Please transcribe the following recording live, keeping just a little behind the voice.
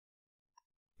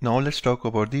Now let's talk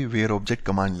about the where object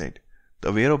commandlet.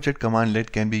 The where object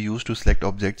commandlet can be used to select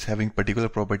objects having particular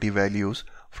property values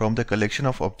from the collection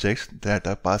of objects that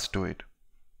are passed to it.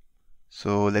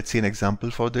 So let's see an example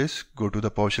for this. Go to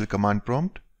the PowerShell command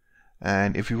prompt,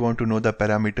 and if you want to know the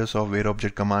parameters of where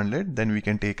object commandlet, then we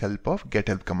can take help of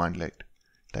getHelp commandlet.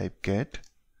 Type get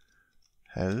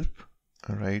help,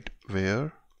 write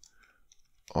where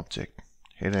object,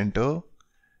 hit enter,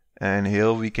 and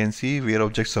here we can see where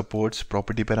object supports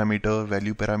property parameter,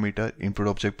 value parameter, input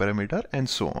object parameter, and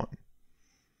so on.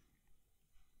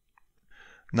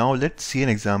 Now let's see an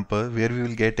example where we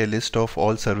will get a list of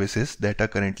all services that are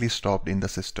currently stopped in the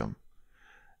system.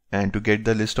 And to get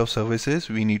the list of services,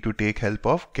 we need to take help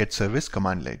of getService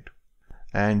commandlet.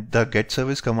 And the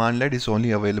getService commandlet is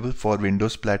only available for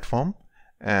Windows platform,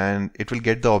 and it will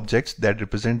get the objects that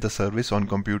represent the service on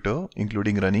computer,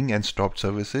 including running and stopped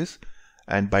services.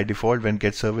 And by default, when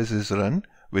getService is run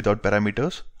without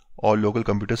parameters, all local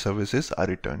computer services are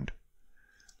returned.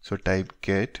 So type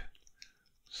getService,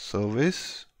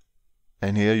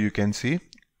 and here you can see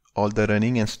all the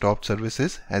running and stopped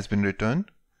services has been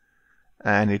returned,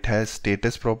 and it has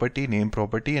status property, name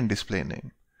property, and display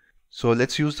name. So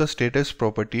let's use the status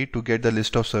property to get the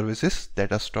list of services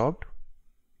that are stopped.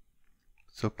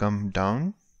 So come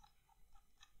down.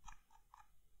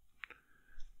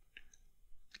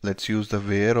 Let's use the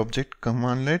where object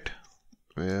commandlet.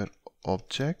 Where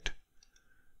object.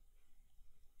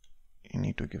 You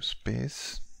need to give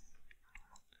space.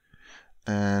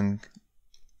 And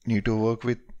need to work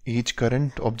with each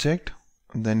current object.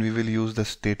 Then we will use the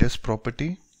status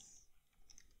property.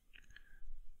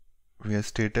 Where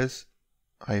status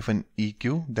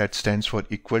 -eq, that stands for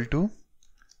equal to,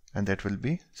 and that will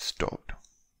be stopped.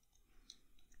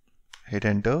 Hit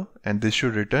enter, and this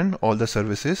should return all the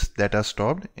services that are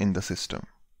stopped in the system.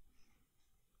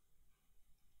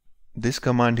 This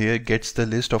command here gets the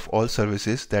list of all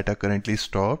services that are currently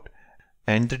stopped,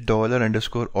 and the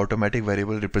 $_ automatic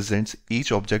variable represents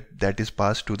each object that is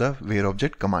passed to the where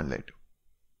object commandlet.